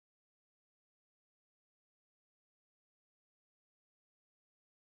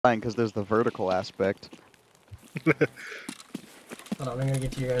fine because there's the vertical aspect. Hold on, I'm gonna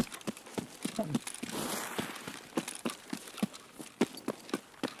get to you guys.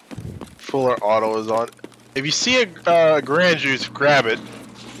 Fuller auto is on. If you see a grand juice, grab it.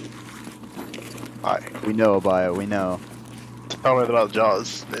 Hi. We know about it, we know. Tell me about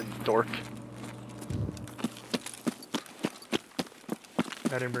Jaws and Dork. I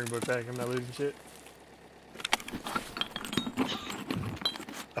didn't bring book back. I'm not losing shit.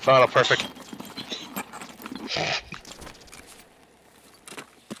 I found a perfect.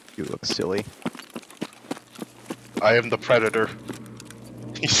 You look silly. I am the predator.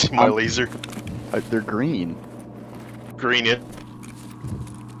 You see my laser? They're green. Green it.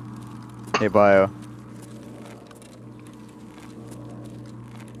 Hey, Bio.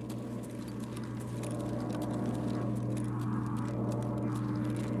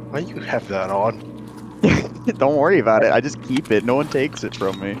 Why you have that on? Don't worry about it. I just keep it. No one takes it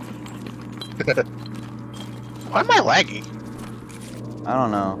from me. Why am I lagging? I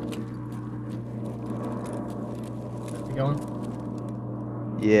don't know. You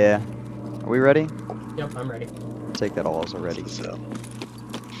going? Yeah. Are we ready? Yep, I'm ready. Take that all as already. So.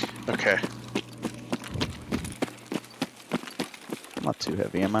 Okay. I'm not too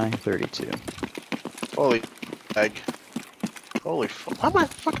heavy, am I? 32. Holy egg. Holy fuck. Why am I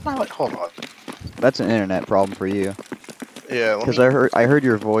fucking my hold on. That's an internet problem for you. Yeah, let Because me... I heard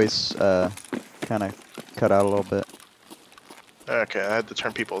your voice kind of cut out a little bit. Okay, I had to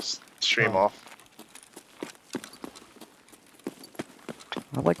turn people's stream Oh. off.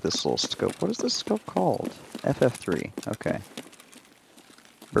 I like this little scope. What is this scope called? FF3. Okay.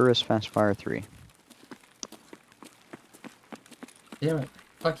 Burris Fastfire 3. Damn it.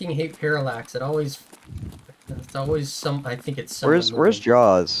 Fucking hate parallax. It's always some. I think it's some. Where's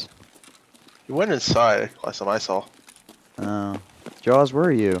Jaws? You went inside last time I saw. Oh. Jaws, where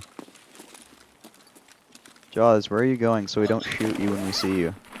are you? Jaws, where are you going so we don't shoot you when we see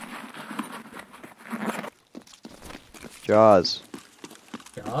you? Jaws.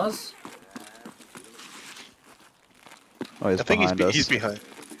 Jaws? Oh, he's I think behind us. he's behind.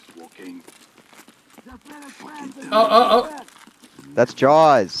 Oh. That's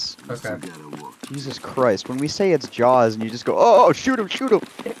Jaws! Okay. Jesus Christ, when we say it's Jaws and you just go, oh, shoot him!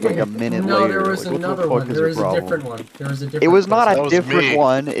 Like a minute No, later. there was like, what the another fuck one. is There your was a problem? different one. There was a different It was not That a was different me.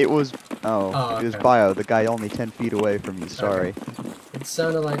 one, it was... Oh, Oh, it was okay. Bio, the guy only 10 feet away from you, sorry. It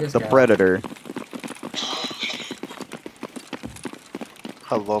sounded like this The guy. Predator.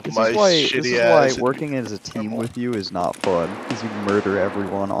 I love This my is why, shitty this is ass. why working as a team with you is not fun, because you murder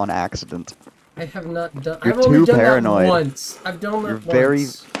everyone on accident. I have not done. You're I've only too done paranoid. that once. I've done that You're once. very...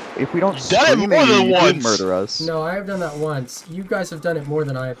 If we don't You've done it scream more at you, than you once. did murder us. No, I have done that once. You guys have done it more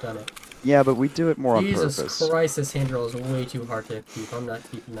than I have done it. Yeah, but we do it more on Jesus purpose. Christ, this handrail is way too hard to keep. I'm not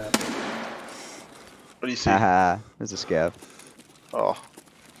keeping that. What do you see? Haha, there's a scav. Oh,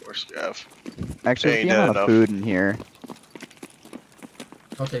 where's Gav? Actually, Ain't with the that amount of enough? food in here,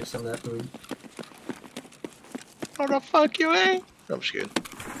 I'll take some of that food. What the fuck you ain't? I'm just kidding.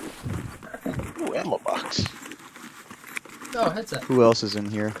 Ooh, ammo box. Oh, headset. who else is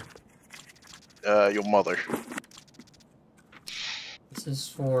in here? Your mother. This is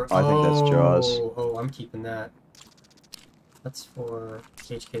for. I think that's Jaws. Oh, I'm keeping that. That's for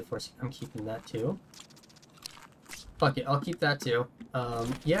HK4. I'm keeping that too. Fuck it, I'll keep that too.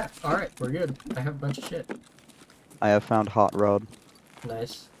 Yeah, alright, we're good. I have a bunch of shit. I have found hot rod.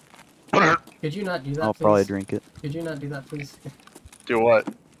 Nice. Could you not do that, I'll please? probably drink it. Could you not do that, please? Do what?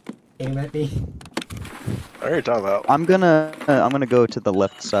 Aim at me. What are you talking about? I'm gonna go to the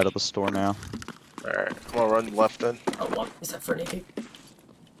left side of the store now. Alright, I'm gonna run left then. Oh, what? Is that for naked?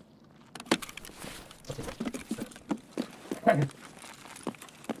 I'll take it.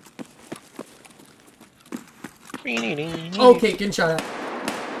 Okay, getting shot at.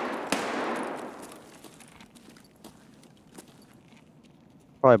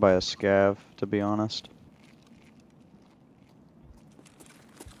 Probably by a scav, to be honest.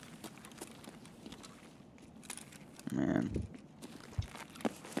 Man.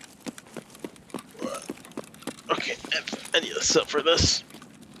 Okay, I need a sub for this.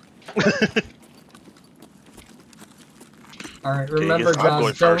 Alright, Okay, remember, I'm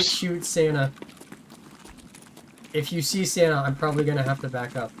going Jaws, don't first. shoot Santa. If you see Santa, I'm probably gonna have to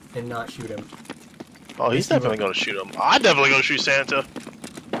back up and not shoot him. Oh, he's definitely gonna shoot him. I'm definitely gonna shoot Santa.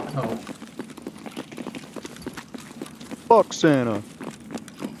 Oh. Fuck Santa!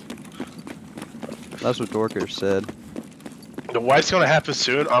 That's what Dorker said. The wife's gonna happen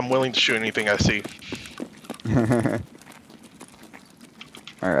soon. I'm willing to shoot anything I see.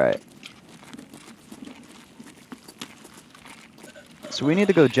 Alright. So we need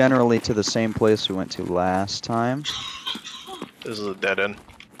to go generally to the same place we went to last time. This is a dead end.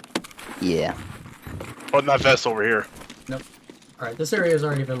 Yeah. Oh, not vest over here. Alright, this area has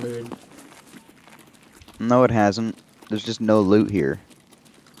already been looted. No, it hasn't. There's just no loot here.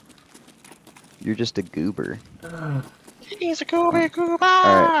 You're just a goober. He's a goober.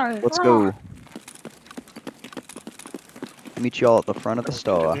 Alright, let's go. Meet y'all at the front of the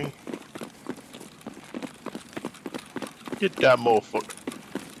store. Get that motherfucker.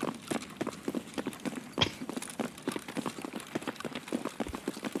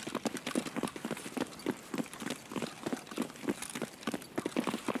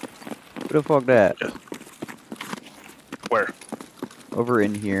 Who the fuck that? Where? Over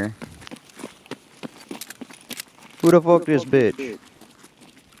in here. Who the fuck this bitch?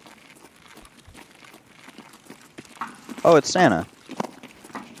 Oh, it's Santa.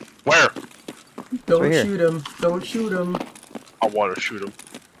 Where? Don't right here. shoot him. Don't shoot him. I want to shoot him.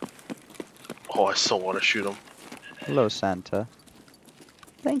 Oh, I still want to shoot him. Hello, Santa.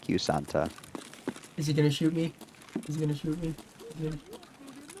 Thank you, Santa. Is he gonna shoot me? Is he gonna shoot me? Is he gonna-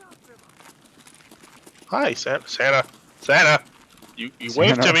 Hi, Santa. Santa. Santa. You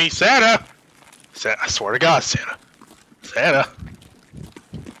waved to Santa. me, Santa. Santa. I swear to God, Santa. Santa.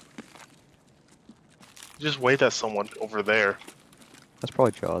 Just waved at someone over there. That's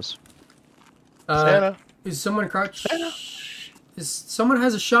probably Jaws. Santa. Is someone crouched? Santa? Is someone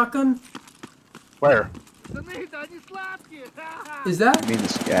has a shotgun? Where? Is that? You mean the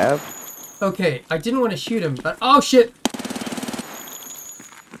scav? Okay, I didn't want to shoot him, but oh shit!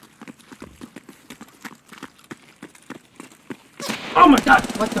 Oh my god!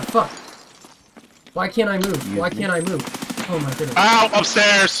 What the fuck? Why can't I move? Why can't I move? Oh my goodness. Ow!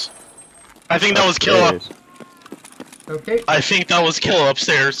 Upstairs. I think that was Killa. Upstairs. Okay, I think that was Killa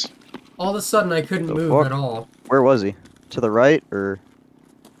upstairs. all of a sudden I couldn't The move fuck? at all. Where was he? To the right, or?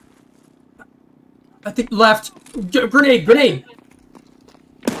 I think left. Grenade! Grenade!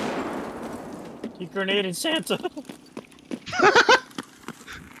 He grenaded Santa.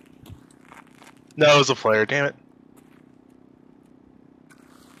 No, it was a player. Damn it.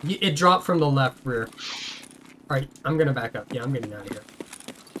 It dropped from the left rear. Alright, I'm gonna back up. Yeah, I'm getting out of here.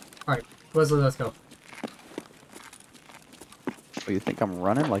 Alright, Wesley, let's go. Oh, you think I'm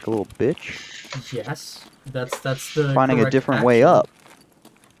running like a little bitch? Yes, that's the Finding a correct different way action. up.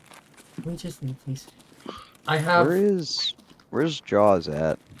 Can we just leave, please? I have. Where's Jaws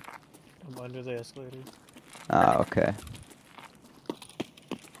at? I'm under the escalator. Ah, okay.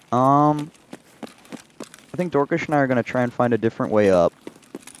 I think Dorkish and I are gonna try and find a different way up.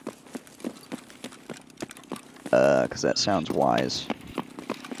 Cause that sounds wise.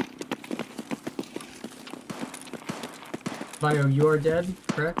 Bio, you are dead,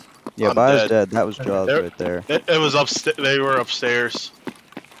 correct? Yeah, I'm Bio's dead. dead. That was Okay. Jaws There- right there. It was upstairs. They were upstairs.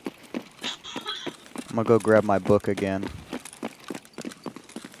 I'm gonna go grab my book again.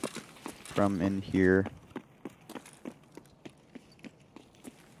 From in here.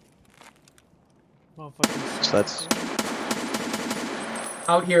 Motherfucking So that's-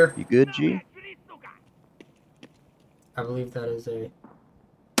 Out here. You good, G? I believe that is a.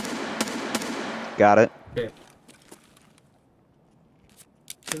 Got it. Okay.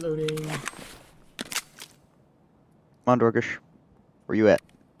 Reloading. Come on, Dorkish. Where you at?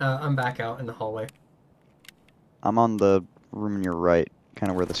 I'm back out in the hallway. I'm on the room on your right, kind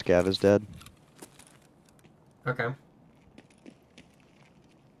of where the scav is dead. Okay.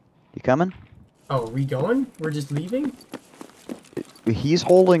 You coming? Oh, are we going? We're just leaving? He's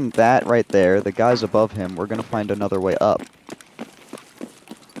holding that right there. The guy's above him. We're gonna find another way up.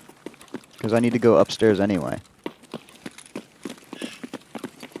 Because I need to go upstairs anyway.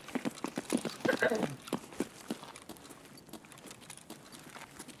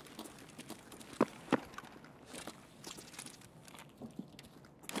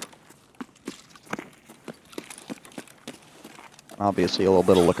 Obviously, a little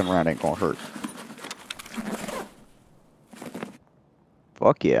bit of looking around ain't gonna hurt.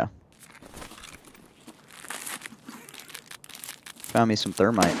 Fuck yeah. Found me some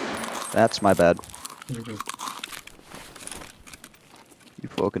thermite. That's my bad. Mhm. You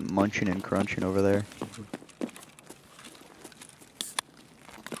fucking munching and crunching over there.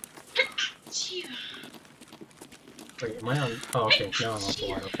 Wait, am I on? Oh, okay. Now I'm off the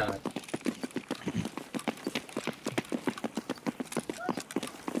water. Got it.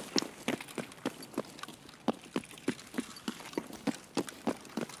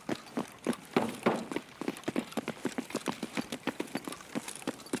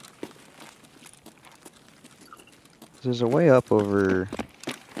 There's a way up over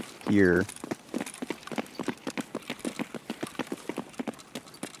here.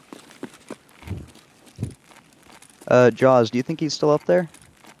 Jaws, do you think he's still up there?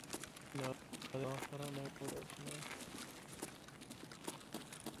 No, I don't know.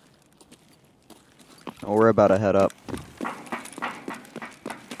 Oh, we're about to head up.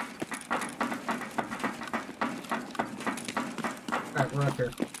 Alright, we're up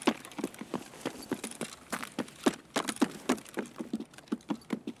here.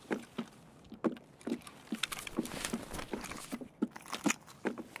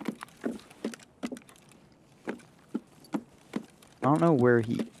 I don't know where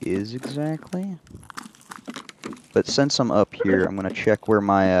he is exactly. But since I'm up here, I'm gonna check where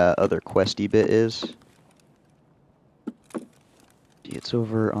my other questy bit is. It's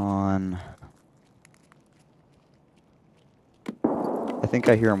over on... I think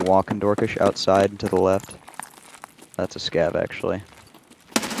I hear him walking, Dorkish, outside to the left. That's a scav, actually.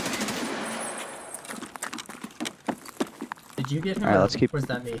 Did you get him? Alright, or let's keep... Was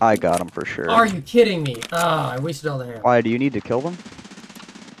that me? I got him for sure. Are you kidding me? Ah, I wasted all the ammo. Why, do you need to kill them?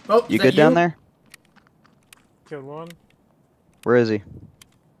 Oh, You is that good down there? Killed one. Where is he?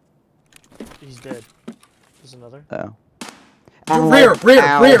 He's dead. There's another. Oh. Rear, rear,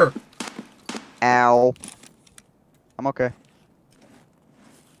 Ow. rear! Ow. I'm okay.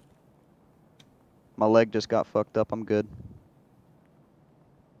 My leg just got fucked up. I'm good.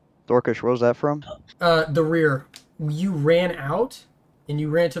 Dorkish, where was that from? The rear. You ran out, and you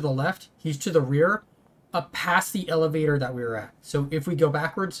ran to the left. He's to the rear, up past the elevator that we were at. So if we go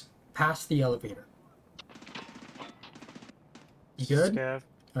backwards, past the elevator. You good? Scav.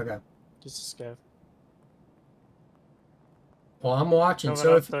 Okay. Just a scav. Well, I'm watching, Coming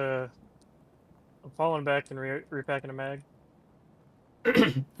so up if... the... I'm falling back and repacking a mag.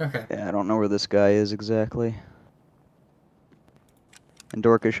 Okay. Yeah, I don't know where this guy is exactly. And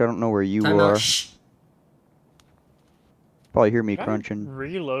Dorkish, I don't know where you Time are. out. Shh. Probably hear me Can I crunching.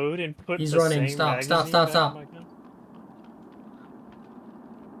 reload and put He's the running. same Stop, stop, magazine stop, back stop. in my gun?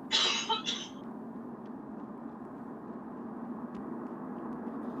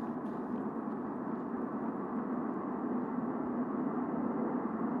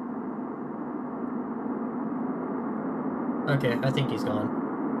 Okay, I think he's gone.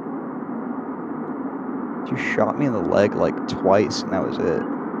 You shot me in the leg like twice, and that was it.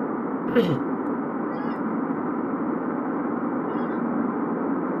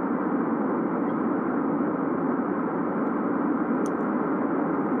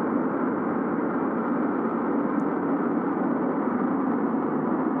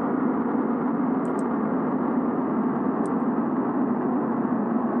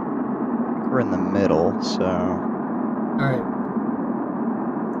 We're in the middle, so Alright,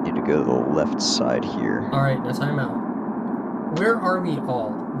 need to go to the left side here. alright, now time out. Where are we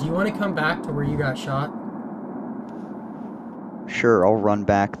all? Do you want to come back to where you got shot? Sure, I'll run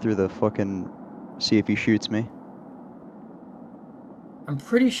back through the fucking... see if he shoots me. I'm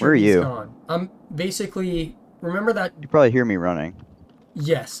pretty sure Where are he's you? gone. Basically, remember that... You probably hear me running.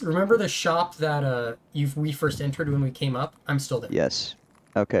 Yes, remember the shop that we first entered when we came up? I'm still there. Yes.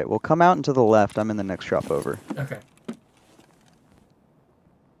 Okay, well come out and to the left. I'm in the next shop over. Okay.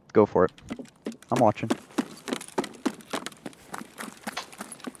 Go for it. I'm watching.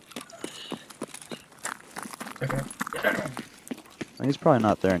 Okay. He's probably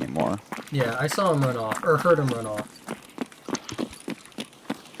not there anymore. Yeah, I saw him run off, or heard him run off.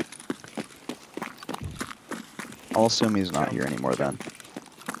 I'll assume he's not here anymore then.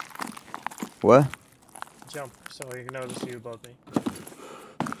 What? Jump, so you know there's you above me.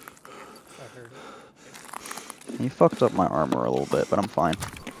 I heard it. He fucked up my armor a little bit, but I'm fine.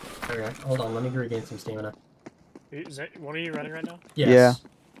 Okay, hold on, let me regain some stamina. Is that one of you running right now? Yes.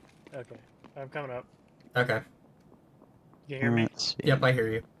 Okay. I'm coming up. Okay. You can hear me? Let's see. Yep, I hear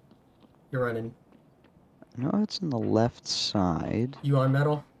you. You're running. No, it's on the left side. You on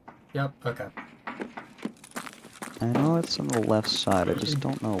metal? Yep, okay. I know it's on the left side, I just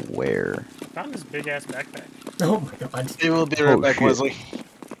don't know where. Found this big ass backpack. Oh my god. It will be right Oh, back, shit. Wesley.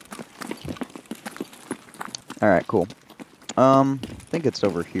 Alright, cool. I think it's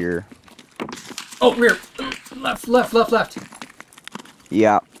over here. Oh, rear! Left, left, left, left!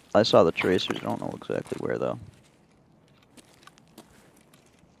 Yeah, I saw the tracers, I don't know exactly where though.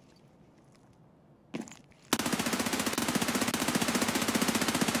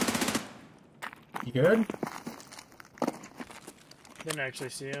 You good? Didn't actually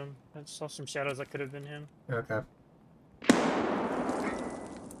see him. I saw some shadows that could have been him. Okay.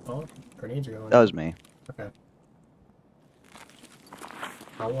 Oh, grenades are going. That was me. Okay.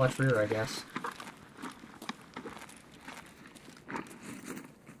 I'll watch rear, I guess.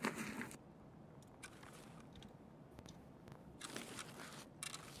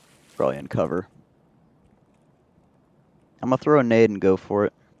 Probably in cover. gonna throw a nade and go for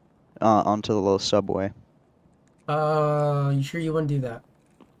it. Onto the little subway. You sure you want to do that?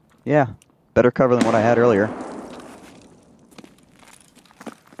 Yeah. Better cover than what I had earlier.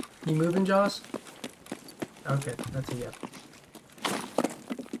 You moving, Jaws? Okay, that's a yeah.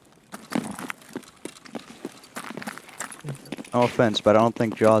 No offense, but I don't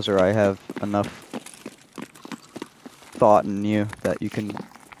think Jaws or I have enough thought in you that you can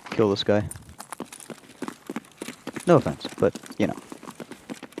kill this guy. No offense, but, you know.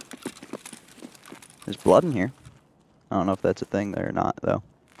 There's blood in here. I don't know if that's a thing there or not, though.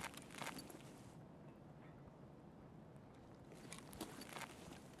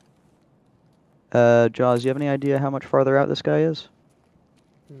 Jaws, you have any idea how much farther out this guy is?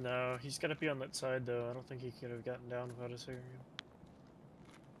 No, he's gotta be on that side though. I don't think he could have gotten down without us hearing him.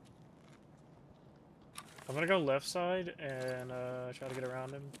 I'm gonna go left side and try to get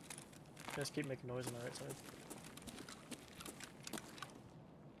around him. Just keep making noise on the right side.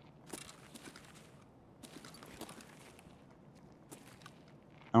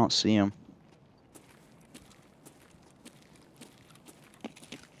 I don't see him.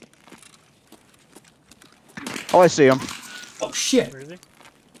 Oh, I see him. Oh shit! Where is he?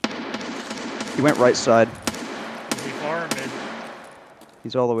 He went right side. Is he far or mid?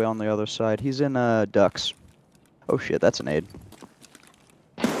 He's all the way on the other side. He's in, ducks. Oh shit, that's an aid.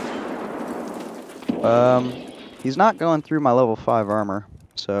 He's not going through my level 5 armor,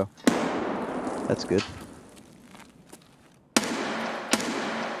 so that's good.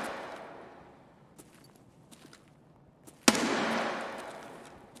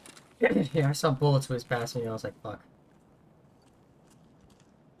 Yeah, I saw bullets whiz past me and I was like, fuck.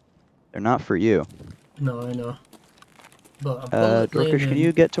 They're not for you. No, I know. But a bullet Dorkish, landed. can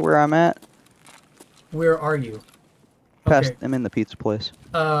you get to where I'm at? Where are you? Past, Okay. I'm in the pizza place.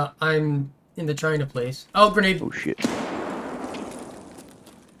 I'm in the China place. Oh, grenade! Oh shit.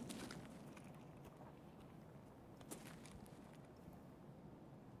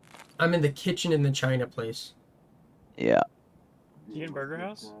 I'm in the kitchen in the China place. Yeah, You in Burger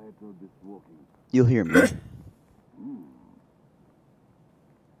House? you'll hear me. I'm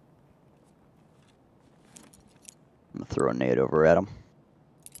gonna throw a nade over at him.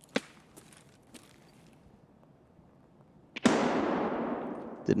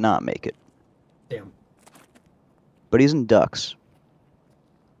 Did not make it. Damn. But he's in ducks.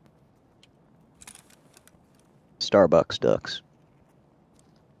 Starbucks ducks.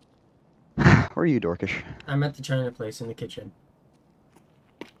 Where are you, Dorkish? I'm at the China place in the kitchen.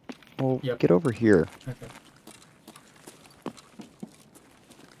 Well, Yep. get over here. Okay.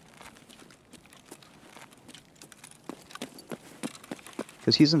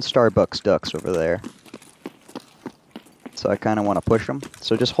 Because he's in Starbucks ducks over there. So I kind of want to push him.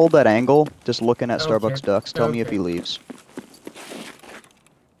 So just hold that angle, just looking at Okay. Starbucks ducks. Tell me if Okay. he leaves.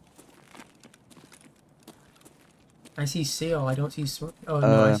 I see sail. I don't see smoke. Oh no,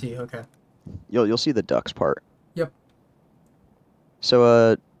 I Uh, see. Okay. You'll see the ducks part. Yep.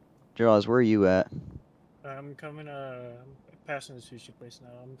 So Jaws, where are you at? I'm coming, I'm passing the sushi place now.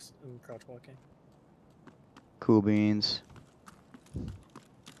 I'm crouch walking. Cool beans.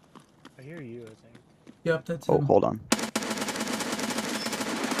 I hear you, I think. Yep, that's Oh, him. hold on.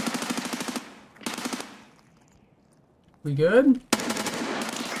 We good?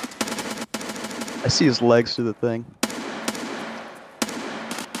 I see his legs through the thing.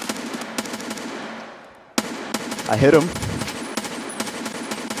 I hit him.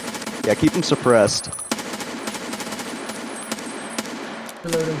 Yeah, keep him suppressed.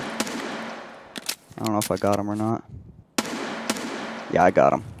 Reloading. I don't know if I got him or not. Yeah, I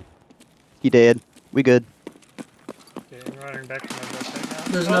got him. He dead. We good. Okay, I'm running back to my bus right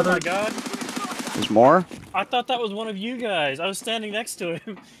now. There's oh another- my god! There's more? I thought that was one of you guys. I was standing next to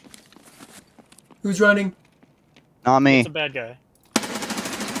him. Who's running? Not me. It's a bad guy.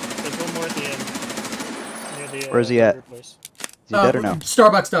 There's one more at the end. Near the, Where's he at? burger place. Is he dead or no?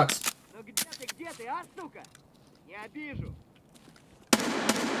 Starbucks ducks. Ну где ты, а, сука? Не обижу.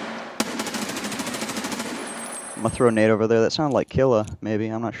 I'm gonna throw a nade over there. That sounded like Killa, maybe.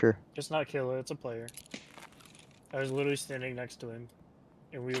 I'm not sure. It's not Killer, it's a player. I was literally standing next to him.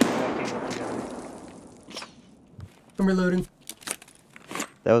 And we were walking up together. I'm reloading.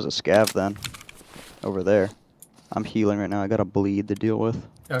 That was a scav then. Over there. I'm healing right now. I got a bleed to deal with.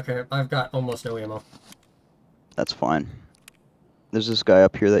 Okay, I've got almost no ammo. That's fine. There's this guy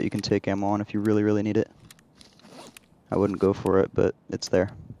up here that you can take ammo on if you really, really need it. I wouldn't go for it, but it's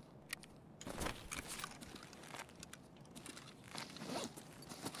there.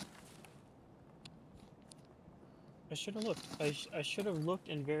 I should have looked. I should have looked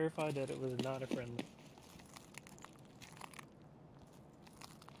and verified that it was not a friendly.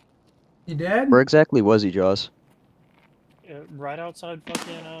 You dead? Where exactly was he, Jaws? Right outside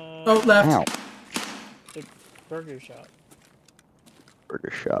fucking Oh, left. Ow. the burger shop. Burger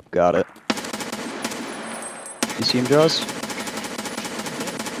shop. Got it. You see him, Jaws?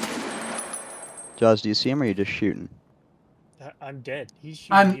 Jaws, do you see him or are you just shooting? I'm dead. He's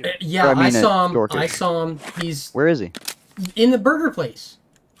shooting you. Yeah, I mean I it, saw him. Dorcas. I saw him. He's Where is he? in the burger place.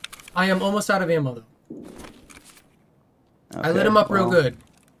 I am almost out of ammo though. I lit Okay, him up real well, good.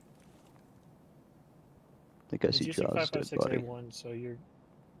 I think I It's see usually Jaws dead body. 556A1, so you're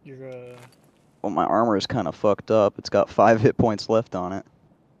Well, my armor is kind of fucked up. It's got 5 hit points left on it.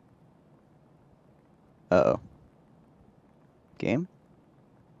 Uh-oh. Game?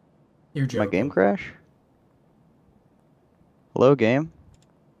 You're Did my joking. game crash? Hello, game?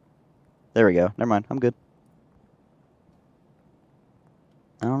 There we go. Never mind. I'm good.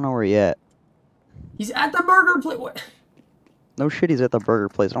 I don't know where he at. He's at the burger place. What? No shit, he's at the burger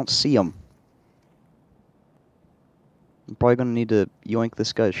place. I don't see him. I'm probably gonna need to yoink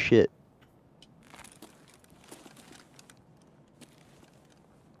this guy's shit.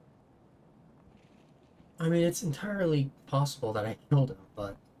 I mean, it's entirely possible that I killed him,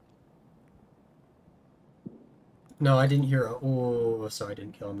 but no, I didn't hear a. Oh, so I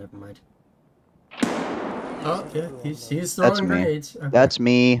didn't kill him. Never mind. Oh yeah, he's throwing That's me. grenades. Okay. That's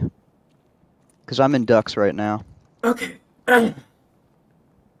me. Cause I'm in ducks right now. Okay.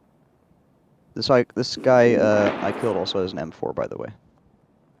 This guy I killed also has an M4, by the way.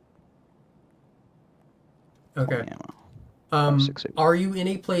 Okay. Ammo. 6.8. Are you in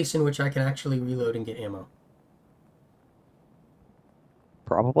a place in which I can actually reload and get ammo?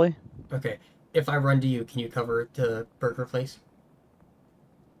 Probably. Okay. If I run to you, can you cover the burger place?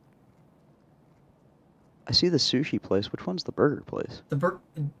 I see the sushi place. Which one's the burger place? The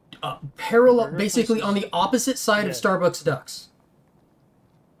parallel, Burger basically place on is- the opposite side of Yeah. Starbucks Ducks.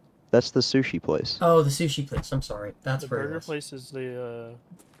 That's the sushi place. Oh, the sushi place. I'm sorry. That's the where burger it is. place is the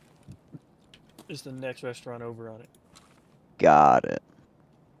next restaurant over on it. Got it.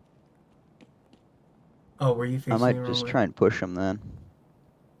 Oh, were you facing I the might wrong just way? try and push him then.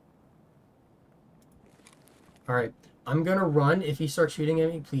 All right. I'm gonna run. If he starts shooting at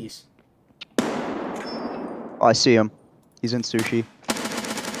me, please. Oh, I see him. He's in sushi.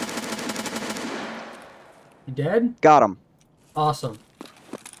 You dead? Got him. Awesome.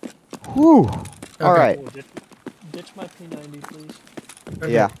 Whew. Okay. All right. Oh, ditch my P90, please.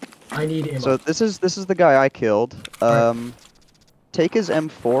 Okay. Yeah. I need ammo. So this is the guy I killed. Alright. Take his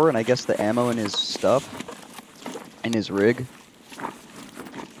M4 and I guess the ammo in his stuff, in his rig.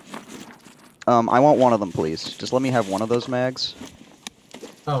 I want one of them, please. Just let me have one of those mags.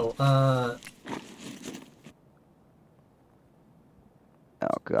 Oh,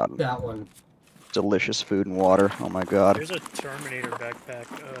 Oh god, that one. delicious food and water. Oh my god. There's a Terminator backpack.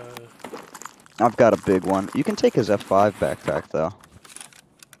 I've got a big one. You can take his F5 backpack though.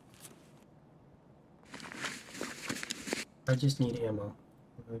 I just need ammo.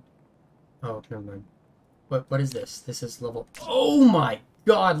 Oh, never mind. What is this? This is level. Oh my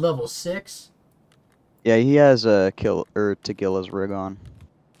god, level 6. Yeah, he has a Tagilla's rig on.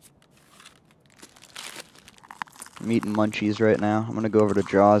 I'm eating munchies right now. I'm gonna go over to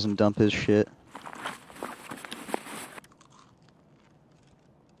Jaws and dump his shit.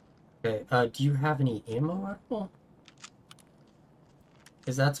 Okay. Do you have any ammo at all?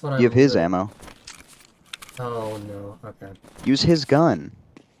 Because that's what I. You have his ammo. Oh no. Okay. Use his gun.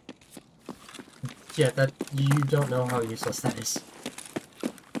 Yeah, that you don't know how useless that is.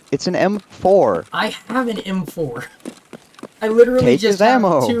 It's an M4. I have an M4. I literally Take just his have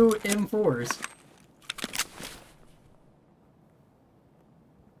ammo. 2 M4s.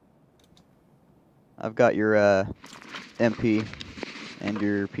 I've got your MP and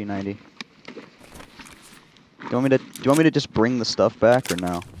your P90. Do you want me to just bring the stuff back or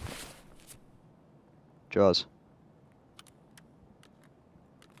no? Jaws.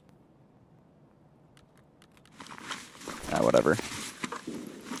 Ah, whatever.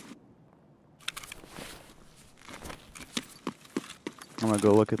 I'm gonna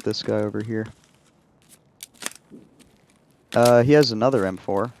go look at this guy over here. He has another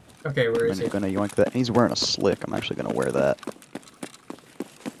M4. Okay, where is I'm he? gonna yoink that. He's wearing a slick. I'm actually gonna wear that.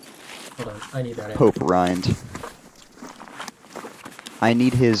 Hold on, I need that ammo. Pope Rind. I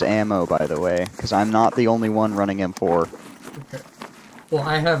need his ammo, by the way, because I'm not the only one running M4. Okay. Well,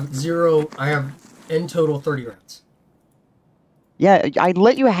 I have 0. I have in total 30 rounds. Yeah, I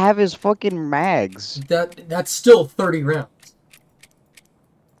let you have his fucking mags. That's still 30 rounds.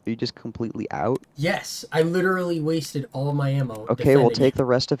 Are you just completely out? Yes, I literally wasted all of my ammo. Okay, we'll defending take the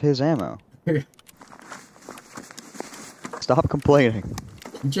rest of his ammo. Stop complaining.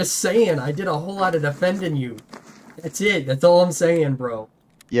 I'm just saying, I did a whole lot of defending you. That's it. That's all I'm saying, bro.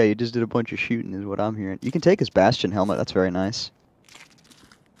 Yeah, you just did a bunch of shooting is what I'm hearing. You can take his Bastion helmet, that's very nice.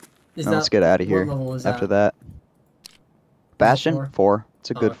 Is Now that let's get out of here what level is after that? that. Bastion? Level 4.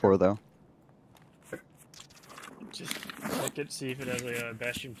 It's a Oh, good okay. 4 though. Just check it, see if it has a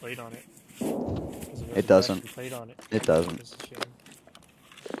Bastion plate on it. 'Cause if It there's a doesn't. Bastion plate on it. It doesn't. That's a shame.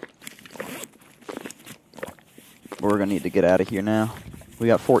 We're gonna need to get out of here now. We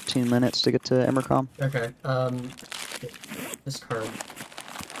got 14 minutes to get to Emercom. Okay, this card.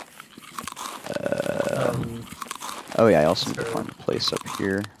 Oh yeah, I also need to Sure. find a place up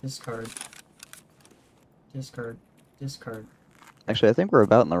here. Discard. Discard. Discard. Actually, I think we're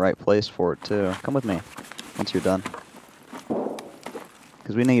about in the right place for it too. Come with me once you're done.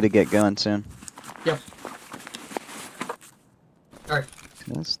 Because we need to get going soon. Yep. Alright,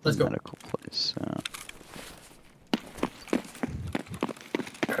 That's the Let's go. medical place.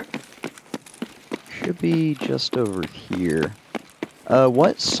 Should be just over here.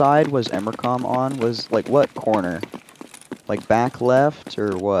 What side was Emercom on? Was, like, what corner? Like, back left,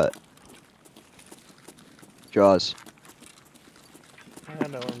 or what? Jaws. I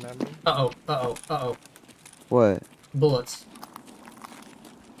don't remember. uh-oh, uh-oh, uh-oh. What? Bullets.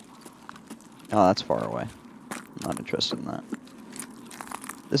 Oh, that's far away. I'm not interested in that.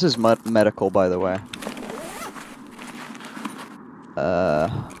 This is medical, by the way.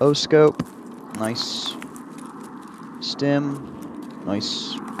 O-scope. Nice. Stim.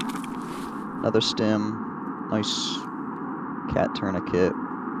 Nice. Another stim. Nice. Cat tourniquet.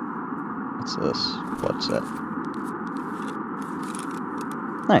 What's this? Blood set.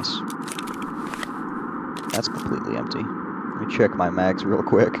 Nice. That's completely empty. Let me check my mags real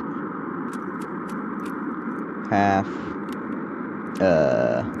quick. Half.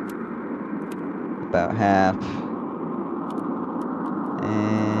 About half.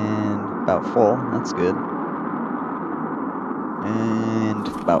 And about full. That's good. And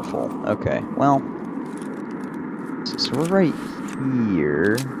about full. Okay, well. So we're right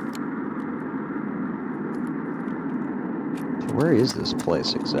here. So where is this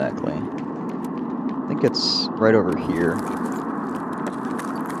place exactly? I think it's right over here.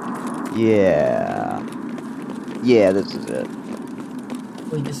 Yeah. Yeah, this is it.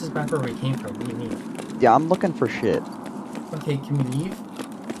 Wait, this is back where we came from. What do you mean? Yeah, I'm looking for shit. Okay, can we leave?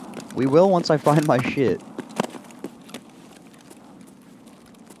 We will once I find my shit.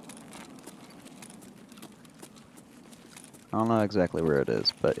 I don't know exactly where it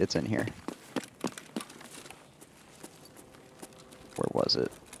is, but it's in here. Where was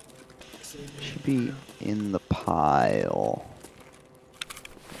it? Should be in the pile.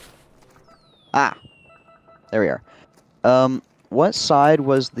 Ah! There we are. What side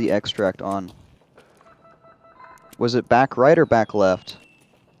was the extract on? Was it back right or back left?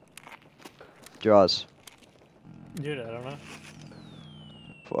 Jaws. Dude, I don't know.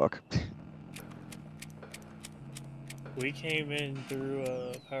 Fuck. We came in through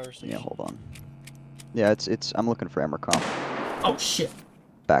a power station. Yeah, hold on. Yeah, it's I'm looking for Emercom. Oh, shit.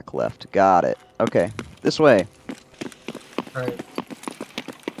 Back left. Got it. Okay. This way. Alright.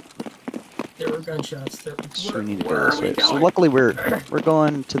 There were gunshots. There So were... we need to Where go are this we way. So going? luckily we're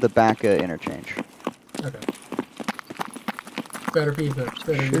going to the back interchange. Okay. Better be the...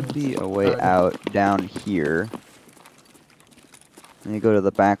 Better Should be a way uh, out down here. And you go to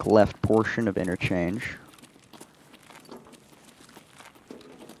the back left portion of interchange.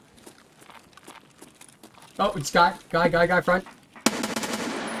 Oh, it's guy front.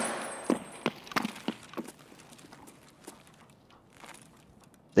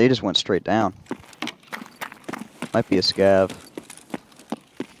 They just went straight down. Might be a scav.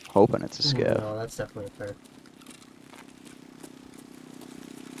 Hoping it's a scav. No, that's definitely a fair.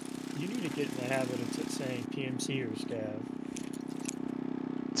 You need to get in the habit of saying PMC or scav.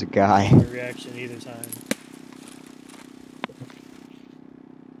 It's a guy. Your reaction either time.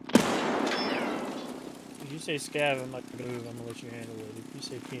 If you say scav, I'm not gonna move. I'm gonna let you handle it. If you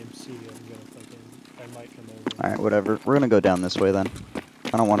say PMC, I'm gonna fucking. I might come over. Alright, whatever. We're gonna go down this way then.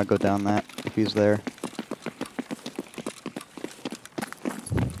 I don't want to go down that if he's there.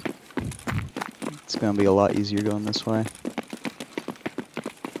 It's gonna be a lot easier going this way.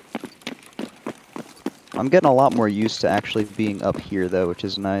 I'm getting a lot more used to actually being up here though, which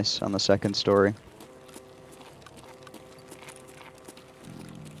is nice on the second story.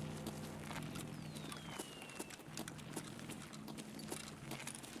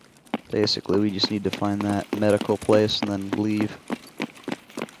 Basically, we just need to find that medical place and then leave.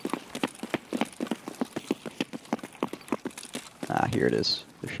 Ah, here it is.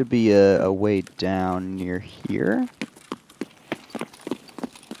 There should be a way down near here.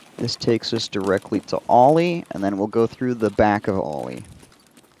 This takes us directly to Ollie, and then we'll go through the back of Ollie.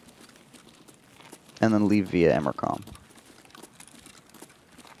 And then leave via Emercom.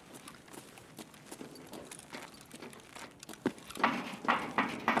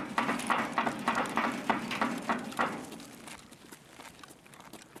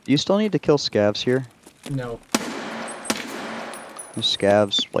 Do you still need to kill scavs here? No. There's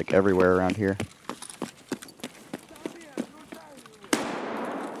scavs, like, everywhere around here.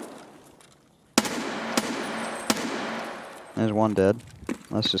 There's one dead.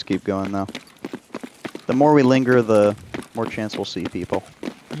 Let's just keep going, though. The more we linger, the more chance we'll see people.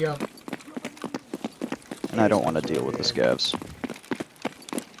 Yep. And I don't want to deal with the scavs.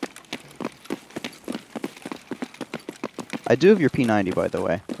 I do have your P90, by the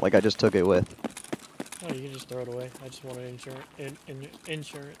way. Like, I just took it with. Oh, you can just throw it away. I just wanted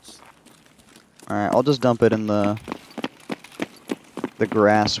insurance. Alright, I'll just dump it in the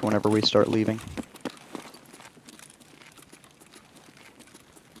grass whenever we start leaving.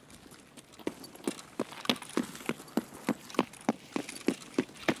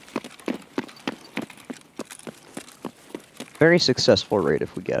 Very successful raid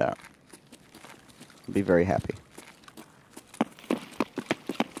if we get out. I'll be very happy.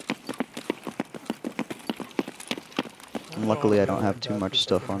 And luckily I don't have too much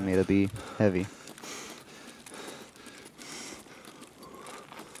stuff on me to be heavy.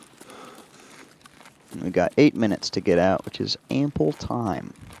 And we got 8 minutes to get out, which is ample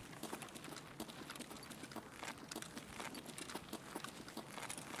time.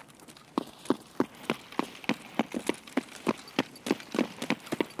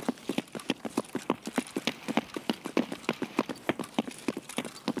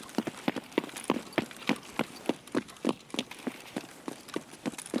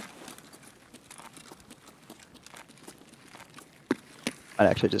 I'd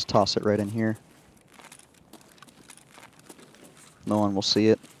actually just toss it right in here. No one will see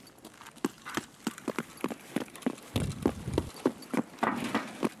it.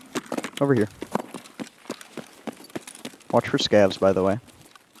 Over here. Watch for scavs, by the way.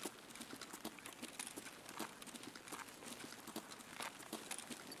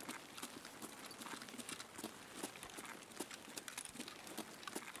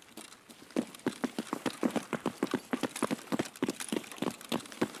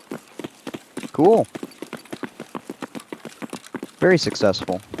 Cool. Very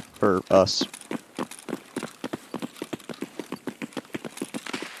successful for us.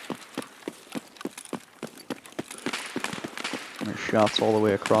 There's shots all the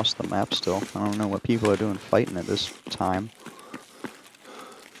way across the map still. I don't know what people are doing fighting at this time.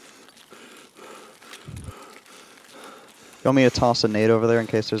 You want me to toss a nade over there in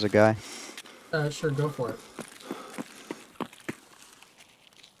case there's a guy? Sure, go for it.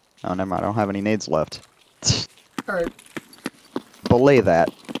 Oh, never mind. I don't have any nades left. Alright. Belay that.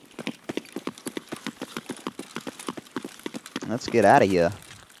 Let's get out of here.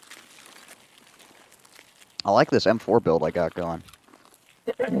 I like this M4 build I got going.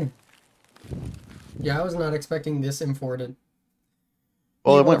 Yeah, I was not expecting this M4 to...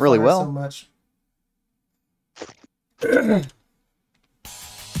 Well, it be able went to really fire well. So much.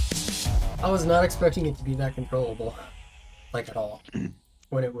 I was not expecting it to be that controllable. Like, at all.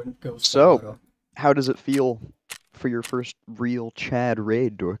 When it wouldn't go So, auto. how does it feel for your first real Chad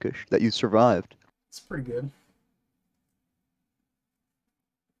raid, Dorkish, that you survived? It's pretty good.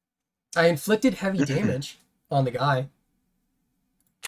 I inflicted heavy damage on the guy.